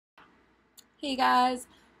Hey guys,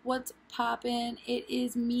 what's poppin'? It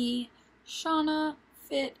is me, Shauna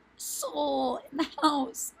Fit Soul in the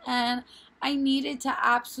house, and I needed to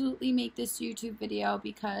absolutely make this YouTube video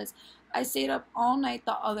because I stayed up all night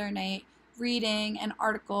the other night reading an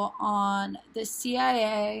article on the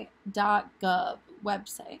CIA.gov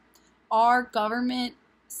website, our government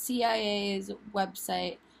CIA's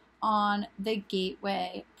website on the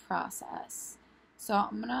gateway process. So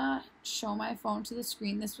I'm gonna show my phone to the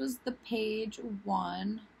screen. This was the page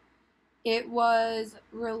one. It was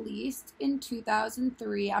released in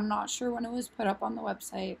 2003. I'm not sure when it was put up on the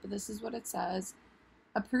website, but this is what it says.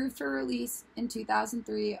 Approved for release in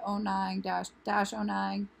 2003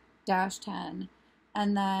 09-09-10.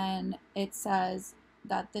 And then it says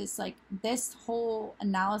that this whole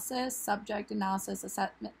analysis, subject analysis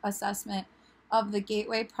assessment of the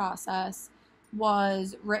gateway process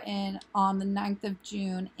was written on the 9th of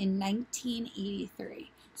June in 1983.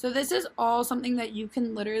 So this is all something that you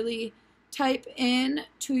can literally type in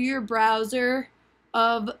to your browser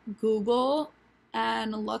of Google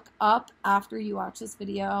and look up after you watch this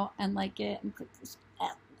video and like it and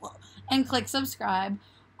click subscribe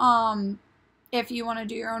if you want to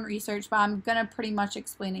do your own research, but I'm gonna pretty much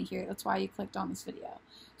explain it here. That's why you clicked on this video.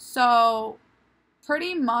 So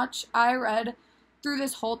pretty much I read through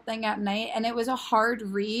this whole thing at night, and it was a hard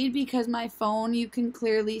read because my phone, you can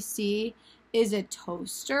clearly see, is a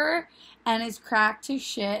toaster and is cracked to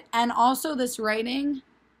shit. And also this writing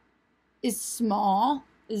is small,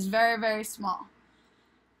 is very, very small.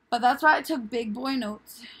 But that's why I took big boy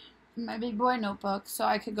notes in my big boy notebook so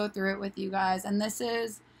I could go through it with you guys. And this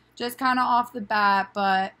is just kind of off the bat,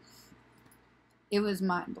 but it was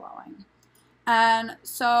mind-blowing. And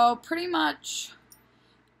so pretty much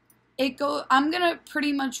I'm gonna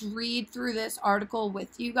pretty much read through this article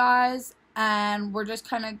with you guys, and we're just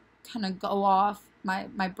kind of go off my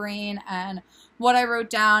brain and what I wrote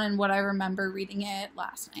down and what I remember reading it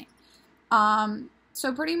last night.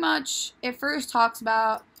 So pretty much it first talks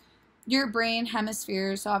about your brain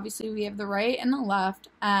hemispheres. So obviously we have the right and the left,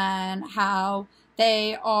 and how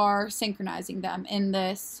they are synchronizing them in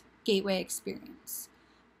this gateway experience.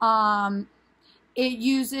 It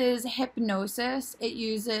uses hypnosis.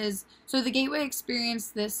 So the gateway experience,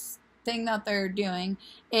 this thing that they're doing,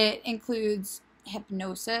 it includes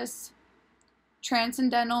hypnosis,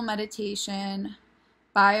 transcendental meditation,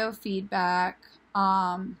 biofeedback.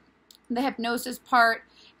 The hypnosis part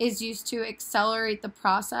is used to accelerate the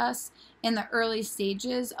process in the early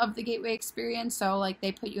stages of the gateway experience. So like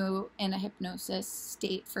they put you in a hypnosis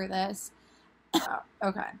state for this.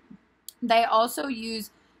 Okay. They also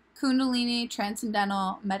use Kundalini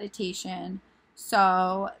transcendental meditation.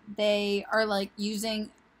 So they are like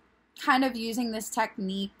using this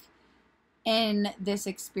technique in this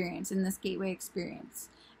experience, in this gateway experience.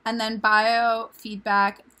 And then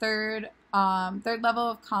biofeedback, third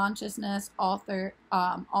level of consciousness,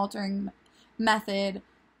 altering method.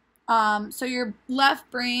 So your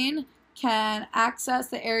left brain can access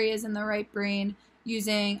the areas in the right brain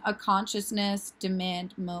using a consciousness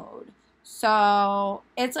demand mode. So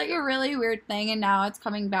it's like a really weird thing, and now it's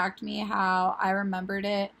coming back to me how I remembered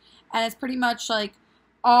it. And it's pretty much like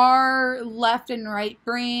our left and right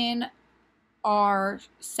brain are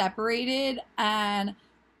separated, and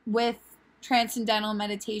with transcendental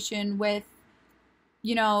meditation, with,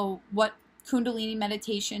 you know, what Kundalini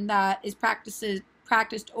meditation that is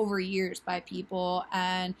practiced over years by people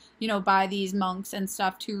and, you know, by these monks and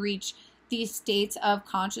stuff to reach these states of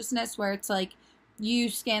consciousness where it's like you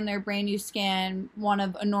scan their brain, you scan one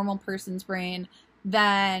of a normal person's brain,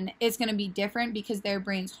 then it's going to be different because their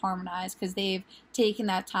brain's harmonized, because they've taken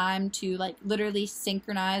that time to like literally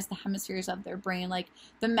synchronize the hemispheres of their brain. Like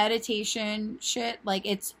the meditation shit, like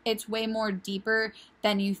it's way more deeper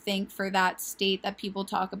than you think for that state that people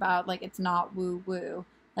talk about. Like it's not woo woo.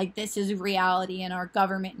 Like this is reality, and our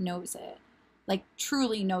government knows it. Like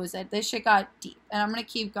truly knows it. This shit got deep, and I'm going to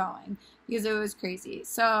keep going because it was crazy.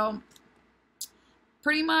 So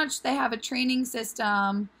pretty much they have a training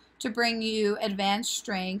system to bring you advanced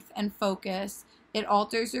strength and focus. It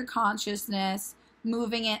alters your consciousness,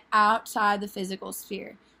 moving it outside the physical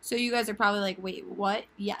sphere. So you guys are probably like, wait, what?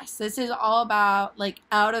 Yes, this is all about like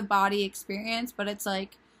out of body experience, but it's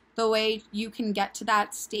like the way you can get to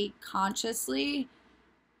that state consciously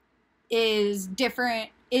is different,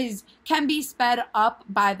 can be sped up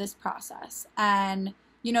by this process. And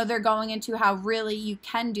you know, they're going into how really you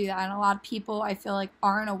can do that, and a lot of people I feel like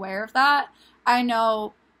aren't aware of that. I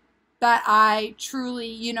know that I truly,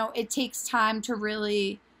 you know, it takes time to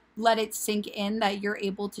really let it sink in that you're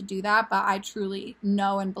able to do that, but I truly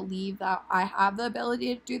know and believe that I have the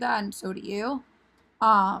ability to do that, and so do you.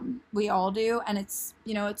 We all do, and it's,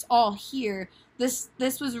 you know, it's all here. This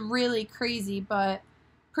was really crazy, but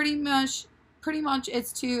pretty much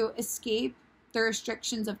it's to escape the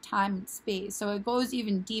restrictions of time and space. So it goes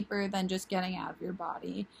even deeper than just getting out of your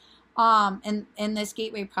body. In this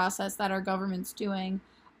gateway process that our government's doing,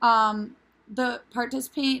 the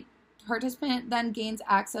participant then gains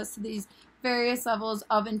access to these various levels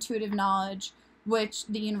of intuitive knowledge which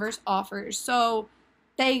the universe offers. So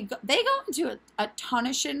they go into a ton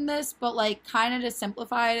of shit in this, but like kind of to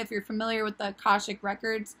simplify it, if you're familiar with the Akashic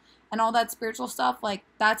records and all that spiritual stuff, like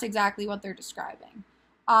that's exactly what they're describing.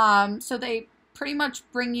 So they pretty much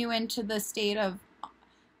bring you into the state of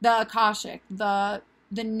the Akashic, the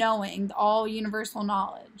knowing, the all universal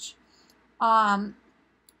knowledge.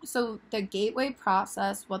 So the gateway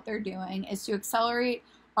process, what they're doing is to accelerate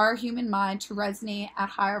our human mind to resonate at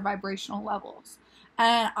higher vibrational levels.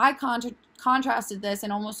 And I contrasted this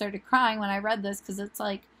and almost started crying when I read this, because it's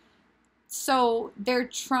like, so they're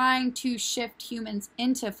trying to shift humans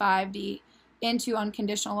into 5D, into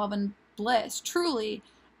unconditional love and bliss, truly.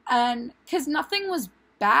 And because nothing was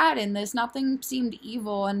bad in this, nothing seemed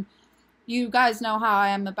evil. And you guys know how I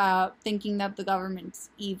am about thinking that the government's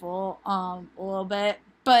evil a little bit.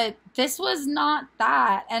 But this was not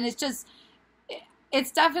that. And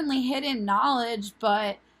it's definitely hidden knowledge,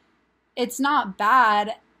 but it's not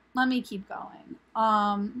bad. Let me keep going.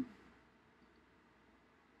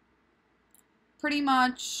 Pretty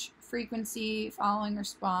much frequency following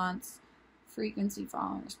response.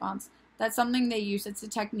 That's something they use. It's a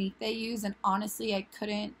technique they use, and honestly, I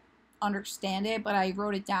couldn't understand it, but I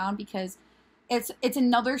wrote it down because it's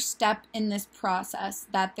another step in this process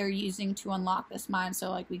that they're using to unlock this mind. So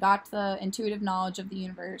like we got to the intuitive knowledge of the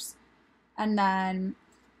universe, and then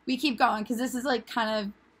we keep going because this is like kind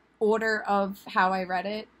of order of how I read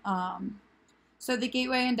it. So the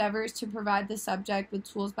gateway endeavors to provide the subject with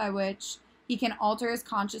tools by which he can alter his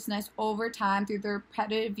consciousness over time through the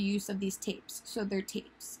repetitive use of these tapes. So they're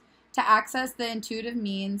tapes. To access the intuitive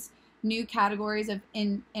means new categories of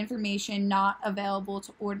information not available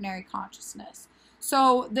to ordinary consciousness.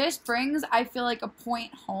 So this brings, I feel like, a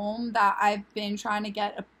point home that I've been trying to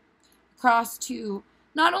get across to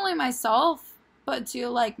not only myself, but to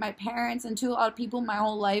like my parents and to a lot of people my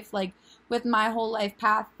whole life, like with my whole life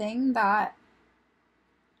path thing, that,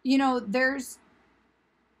 you know, there's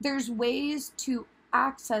ways to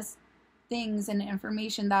access things and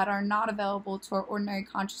information that are not available to our ordinary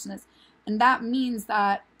consciousness. And that means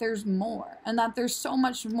that there's more, and that there's so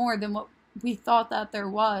much more than what we thought that there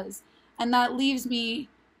was. And that leaves me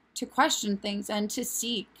to question things and to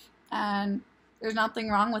seek. And there's nothing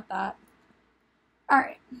wrong with that. All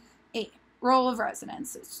right. 8. Role of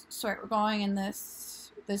resonance. Sorry, we're going in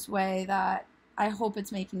this way that I hope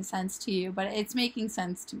it's making sense to you, but it's making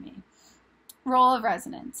sense to me. Role of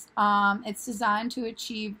resonance. It's designed to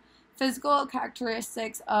achieve physical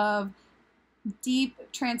characteristics of deep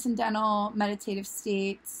transcendental meditative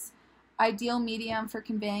states, ideal medium for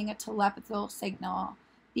conveying a telepathical signal,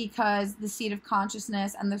 because the seat of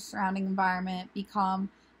consciousness and the surrounding environment become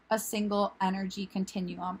a single energy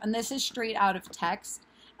continuum. And this is straight out of text,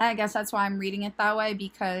 and I guess that's why I'm reading it that way,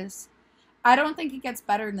 because I don't think it gets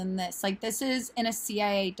better than this. Like, this is in a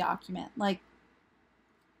CIA document. Like,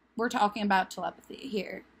 we're talking about telepathy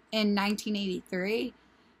here in 1983.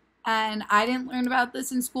 And I didn't learn about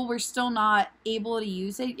this in school. We're still not able to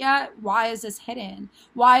use it yet. Why is this hidden?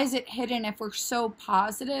 Why is it hidden if we're so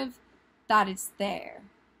positive that it's there?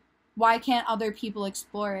 Why can't other people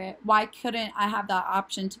explore it? Why couldn't I have that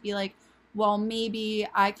option to be like, well, maybe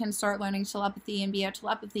I can start learning telepathy and be a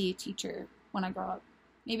telepathy teacher when I grow up.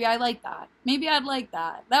 Maybe I like that. Maybe I'd like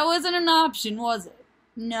that. That wasn't an option, was it?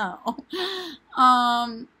 No.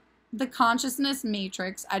 The consciousness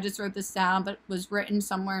matrix, I just wrote this down, but it was written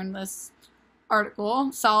somewhere in this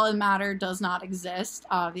article. Solid matter does not exist,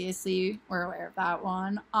 obviously. We're aware of that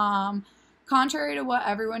one. Contrary to what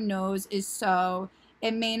everyone knows is so,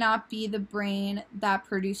 it may not be the brain that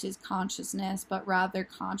produces consciousness, but rather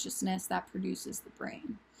consciousness that produces the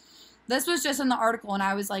brain. This was just in the article, and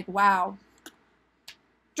I was like, wow.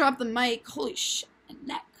 Drop the mic. Holy shit, my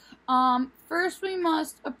neck. First we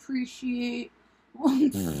must appreciate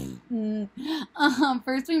what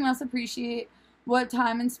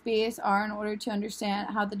time and space are in order to understand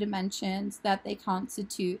how the dimensions that they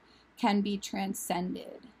constitute can be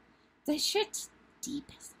transcended. This shit's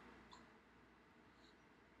deep as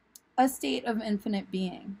a state of infinite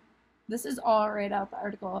being. This is all right out the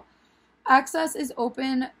article. Access is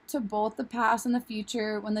open to both the past and the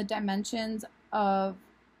future when the dimensions of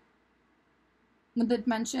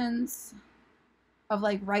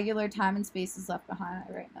like regular time and space is left behind.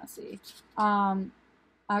 I right now see.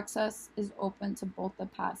 Access is open to both the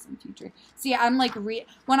past and future. See, I'm like,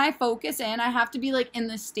 when I focus in, I have to be like in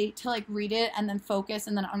the state to like read it and then focus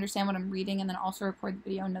and then understand what I'm reading and then also record the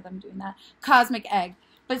video and know that I'm doing that. Cosmic egg.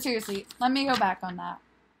 But seriously, let me go back on that.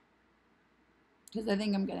 Because I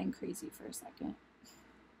think I'm getting crazy for a second.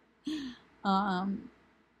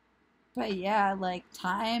 But yeah, like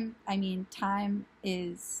time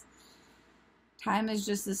is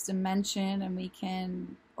just this dimension, and we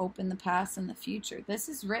can open the past and the future. This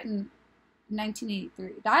is written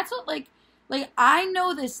 1983. That's what like I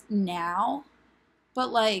know this now,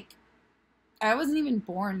 but like I wasn't even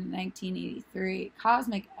born in 1983.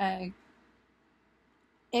 Cosmic egg.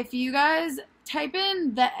 If you guys type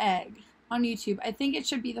in the egg on YouTube, I think it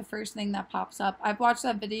should be the first thing that pops up. I've watched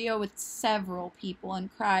that video with several people and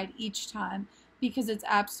cried each time because it's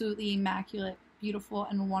absolutely immaculate, beautiful,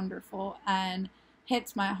 and wonderful, and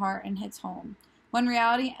hits my heart and hits home. When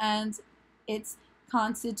reality ends, its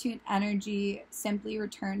constituent energy simply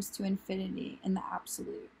returns to infinity in the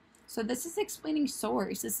absolute. So this is explaining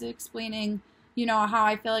source. This is explaining, you know, how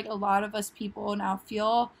I feel like a lot of us people now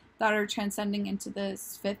feel that are transcending into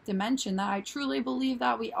this fifth dimension, that I truly believe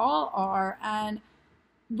that we all are. And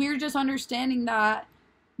we're just understanding that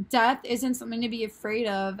death isn't something to be afraid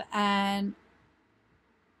of, and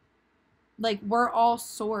like we're all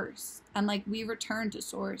source, and like we return to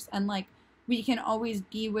source, and like we can always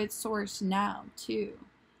be with source now too.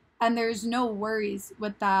 And there's no worries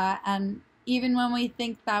with that. And even when we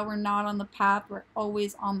think that we're not on the path, we're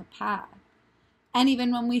always on the path. And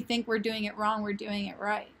even when we think we're doing it wrong, we're doing it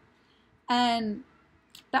right. And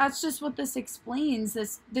that's just what this explains,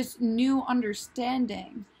 this new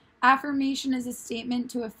understanding. Affirmation is a statement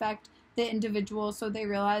to affect the individual so they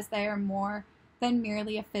realize they are more than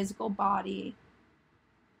merely a physical body.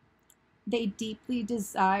 They deeply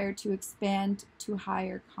desire to expand to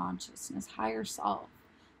higher consciousness, higher self.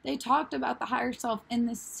 They talked about the higher self in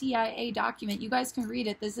this CIA document. You guys can read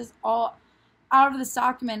it. This is all out of this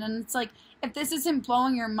document. And it's like, if this isn't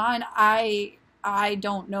blowing your mind, I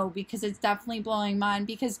don't know, because it's definitely blowing mine.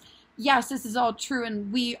 Because yes, this is all true,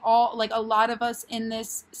 and we all, like a lot of us in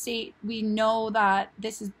this state, we know that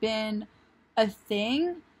this has been a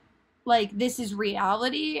thing. Like, this is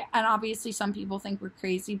reality, and obviously some people think we're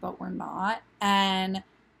crazy, but we're not, and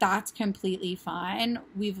that's completely fine.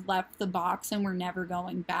 We've left the box and we're never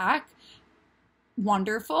going back.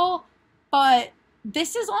 Wonderful. But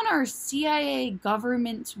this is on our CIA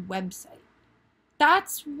government's website.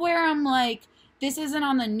 That's where I'm like, this isn't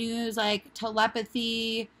on the news, like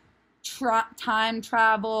telepathy, time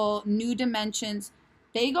travel, new dimensions.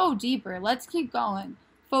 They go deeper. Let's keep going.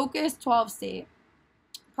 Focus, 12 state,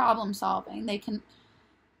 problem solving. They can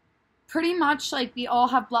pretty much, like, we all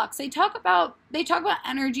have blocks. They talk about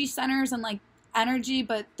energy centers and like energy,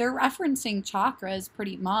 but they're referencing chakras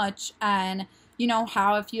pretty much. And you know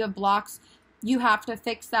how if you have blocks, you have to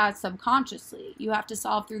fix that subconsciously. You have to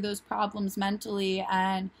solve through those problems mentally,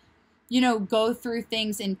 and you know, go through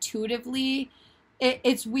things intuitively.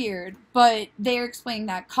 It's weird, but they're explaining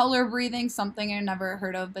that. Color breathing, something I never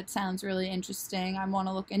heard of, but sounds really interesting. I want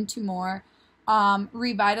to look into more.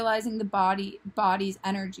 Revitalizing the body's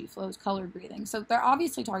energy flows, color breathing. So they're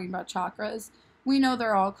obviously talking about chakras. We know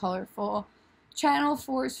they're all colorful. Channel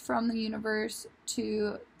force from the universe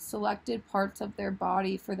to selected parts of their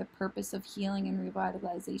body for the purpose of healing and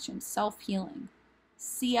revitalization. Self-healing.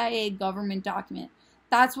 CIA government document.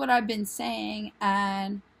 That's what I've been saying,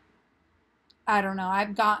 and I don't know,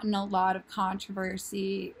 I've gotten a lot of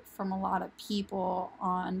controversy from a lot of people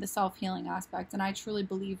on the self-healing aspect, and I truly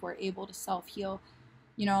believe we're able to self-heal.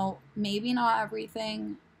 You know, maybe not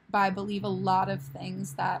everything, but I believe a lot of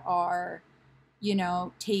things that are, you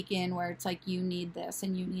know, taken where it's like, you need this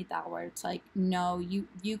and you need that, where it's like, no,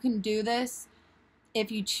 you can do this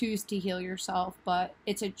if you choose to heal yourself, but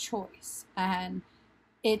it's a choice, and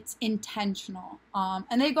it's intentional.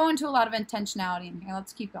 And they go into a lot of intentionality in here.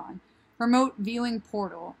 Let's keep going. Remote viewing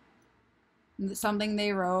portal. Something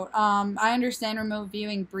they wrote. I understand remote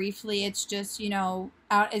viewing briefly. It's just, you know,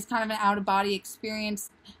 it's kind of an out-of-body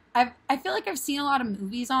experience. I feel like I've seen a lot of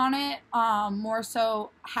movies on it. More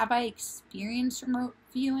so, have I experienced remote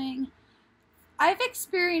viewing? I've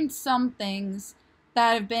experienced some things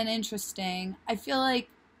that have been interesting. I feel like,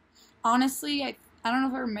 honestly, I don't know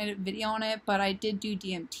if I ever made a video on it, but I did do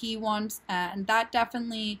DMT once, and that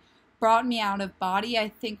definitely brought me out of body, I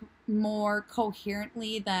think, more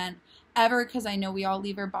coherently than ever, because I know we all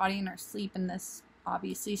leave our body in our sleep, and this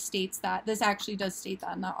obviously states that. This actually does state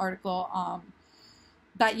that in the article,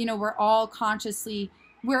 that, you know, we're all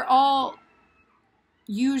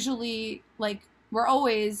usually, like, we're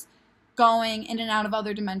always going in and out of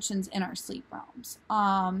other dimensions in our sleep realms.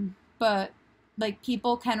 But like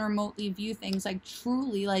people can remotely view things, like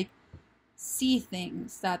truly like see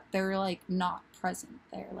things that they're like not present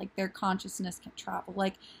there. Like their consciousness can travel.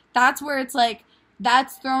 Like that's where it's like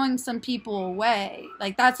that's throwing some people away.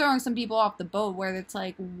 Like that's throwing some people off the boat where it's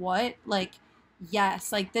like, what? Like,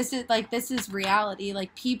 yes, like this is reality.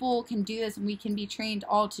 Like people can do this and we can be trained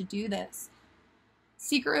all to do this.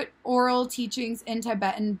 Secret Oral Teachings in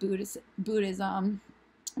Tibetan Buddhism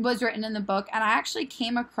was written in the book, and I actually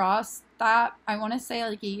came across that, I want to say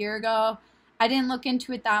like a year ago. I didn't look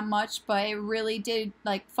into it that much, but it really did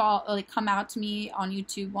like come out to me on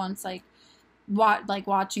YouTube once, like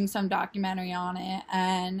watching some documentary on it,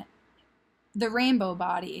 and the rainbow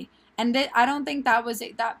body. And I don't think that was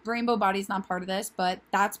it. That rainbow body is not part of this, but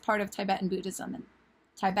that's part of Tibetan Buddhism. And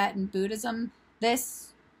Tibetan Buddhism, this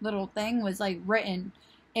little thing was like written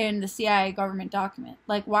in the CIA government document.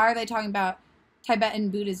 Like, why are they talking about Tibetan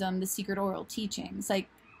Buddhism, the secret oral teachings? Like,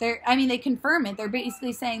 they confirm it. They're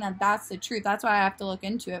basically saying that that's the truth. That's why I have to look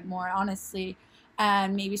into it more, honestly,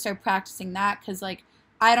 and maybe start practicing that, because, like,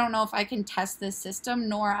 I don't know if I can test this system,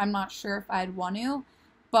 nor I'm not sure if I'd want to,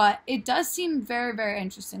 but it does seem very, very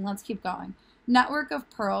interesting. Let's keep going. Network of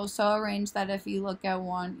pearls, so arranged that if you look at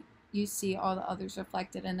one, you see all the others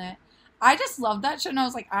reflected in it. I just love that shit, and I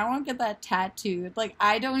was like, I want to get that tattooed. Like,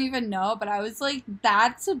 I don't even know, but I was like,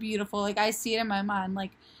 that's so beautiful. Like, I see it in my mind.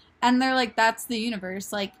 Like, and they're like, that's the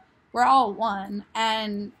universe. Like, we're all one,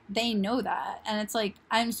 and they know that. And it's like,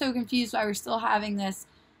 I'm so confused why we're still having this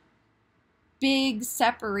big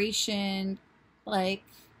separation, like,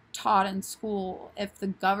 taught in school if the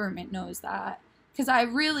government knows that. Because I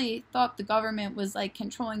really thought the government was, like,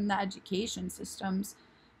 controlling the education systems.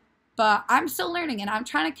 But I'm still learning, and I'm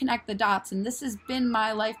trying to connect the dots, and this has been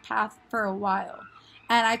my life path for a while.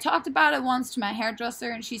 And I talked about it once to my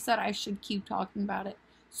hairdresser, and she said I should keep talking about it.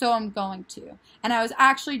 So I'm going to. And I was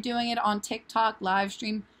actually doing it on TikTok live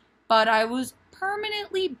stream, but I was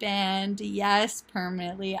permanently banned. Yes,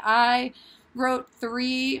 permanently. I wrote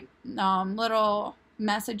 3 little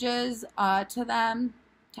messages to them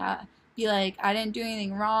to be like, I didn't do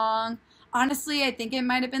anything wrong. Honestly, I think it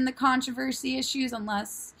might have been the controversy issues,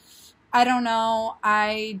 unless... I don't know.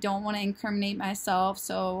 I don't want to incriminate myself,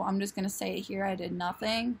 so I'm just going to say it here. I did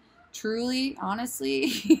nothing. Truly,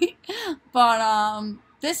 honestly. But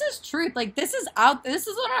this is truth. Like, this is out. This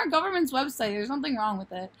is on our government's website. There's nothing wrong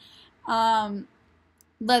with it.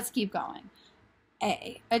 Let's keep going.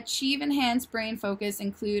 A. Achieve enhanced brain focus,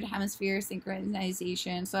 include hemisphere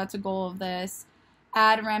synchronization. So that's a goal of this.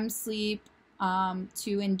 Add REM sleep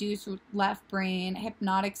to induce left brain,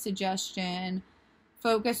 hypnotic suggestion.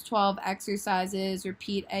 Focus 12 exercises,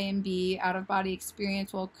 repeat A and B, out-of-body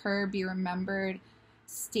experience will occur, be remembered.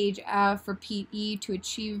 Stage F, repeat E to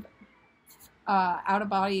achieve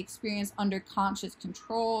out-of-body experience under conscious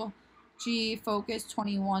control. G, focus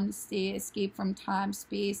 21 state, escape from time,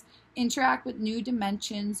 space, interact with new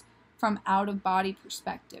dimensions from out-of-body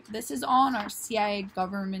perspective. This is all in our CIA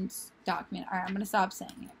government's document. All right, I'm going to stop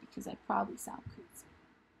saying it because I probably sound crazy.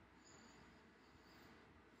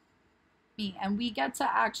 And we get to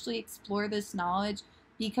actually explore this knowledge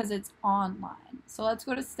because it's online. So let's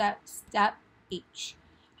go to step H.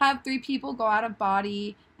 Have 3 people go out of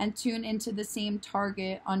body and tune into the same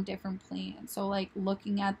target on different planes. So like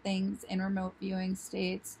looking at things in remote viewing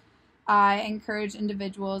states. I encourage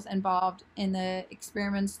individuals involved in the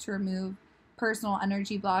experiments to remove personal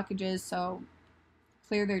energy blockages, so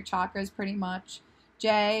clear their chakras pretty much.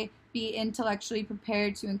 J, be intellectually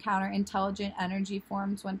prepared to encounter intelligent energy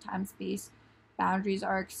forms when time-space boundaries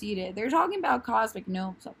are exceeded. They're talking about cosmic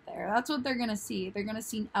gnomes up there. That's what they're going to see. They're going to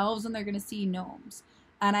see elves and they're going to see gnomes.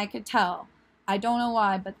 And I could tell. I don't know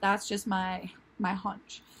why, but that's just my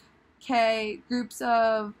hunch. K, groups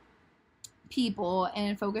of people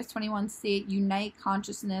in Focus 21 state unite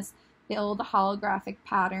consciousness, build holographic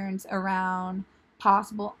patterns around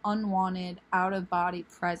possible unwanted out-of-body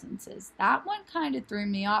presences. That one kind of threw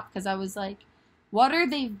me off because I was like, what are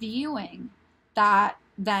they viewing that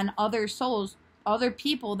then other souls, other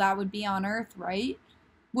people that would be on Earth, right,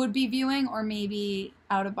 would be viewing? Or maybe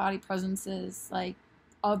out-of-body presences like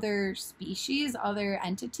other species, other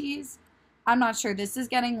entities? I'm not sure. This is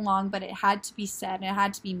getting long, but it had to be said and it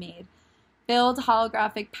had to be made. Build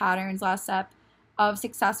holographic patterns, last step, of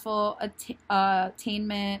successful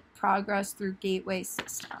attainment progress through gateway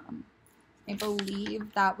system. I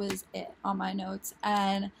believe that was it on my notes.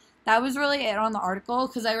 And that was really it on the article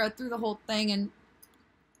because I read through the whole thing and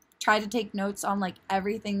tried to take notes on like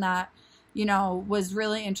everything that, you know, was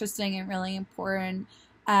really interesting and really important.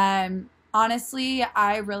 Honestly,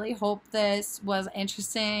 I really hope this was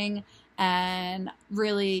interesting and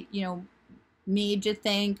really, made you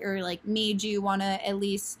think, or like made you want to at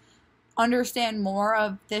least understand more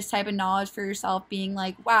of this type of knowledge for yourself, being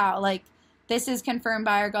like, wow, like this is confirmed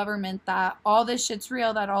by our government that all this shit's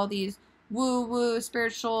real, that all these woo woo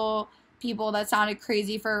spiritual people that sounded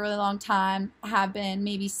crazy for a really long time have been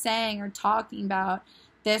maybe saying or talking about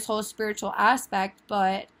this whole spiritual aspect.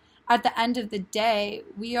 But at the end of the day,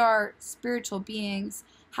 we are spiritual beings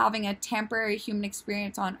having a temporary human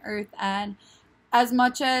experience on earth. And as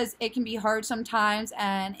much as it can be hard sometimes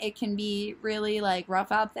and it can be really like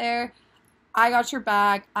rough out there, I got your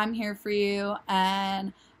back. I'm here for you.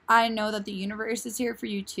 And I know that the universe is here for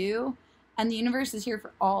you too. And the universe is here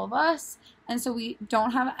for all of us. And so we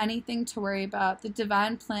don't have anything to worry about. The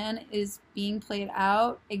divine plan is being played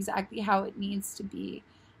out exactly how it needs to be.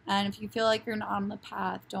 And if you feel like you're not on the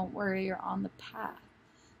path, don't worry, you're on the path.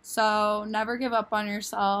 So never give up on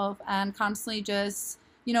yourself, and constantly just,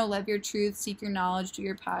 live your truth, seek your knowledge, do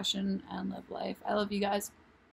your passion, and live life. I love you guys.